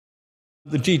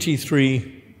The GT3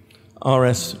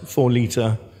 RS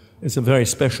 4-litre is a very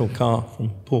special car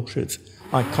from Porsche. It's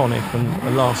iconic and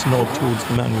a last nod towards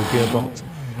the manual gearbox.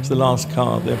 It's the last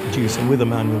car they're producing with a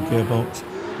manual gearbox.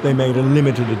 They made a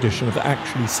limited edition of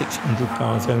actually 600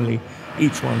 cars only.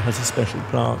 Each one has a special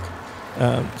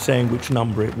plaque saying which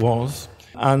number it was.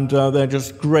 And they're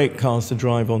just great cars to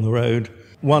drive on the road.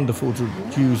 Wonderful to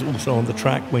use also on the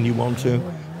track when you want to.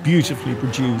 Beautifully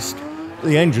produced.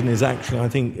 The engine is actually, I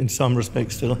think, in some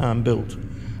respects still hand-built.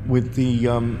 With the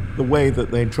way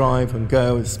that they drive and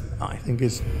go, I think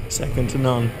is second to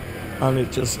none. And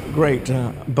it's just great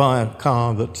to buy a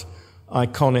car that's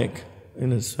iconic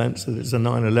in a sense that it's a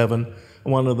 911,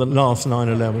 one of the last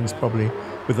 911s probably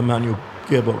with a manual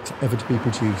gearbox ever to be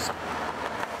produced.